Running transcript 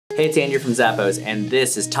Hey, it's Andrew from Zappos, and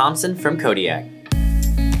this is Thompson from Kodiak.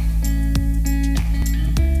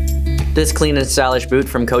 This clean and stylish boot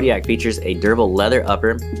from Kodiak features a durable leather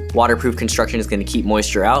upper. Waterproof construction is going to keep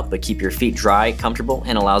moisture out, but keep your feet dry, comfortable,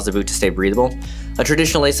 and allows the boot to stay breathable. A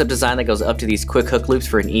traditional lace-up design that goes up to these quick hook loops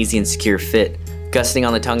for an easy and secure fit. Gusseting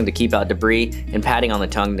on the tongue to keep out debris, and padding on the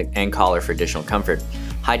tongue and collar for additional comfort.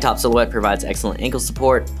 High top silhouette provides excellent ankle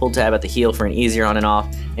support, pull tab at the heel for an easier on and off,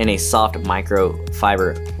 and a soft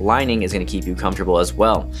microfiber lining is going to keep you comfortable as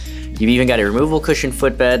well. You've even got a removable cushion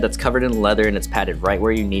footbed that's covered in leather and it's padded right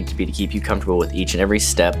where you need to be to keep you comfortable with each and every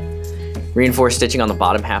step. Reinforced stitching on the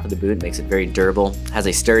bottom half of the boot makes it very durable, has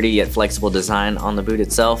a sturdy yet flexible design on the boot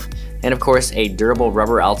itself, and of course a durable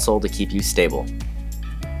rubber outsole to keep you stable.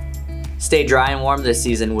 Stay dry and warm this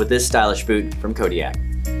season with this stylish boot from Kodiak.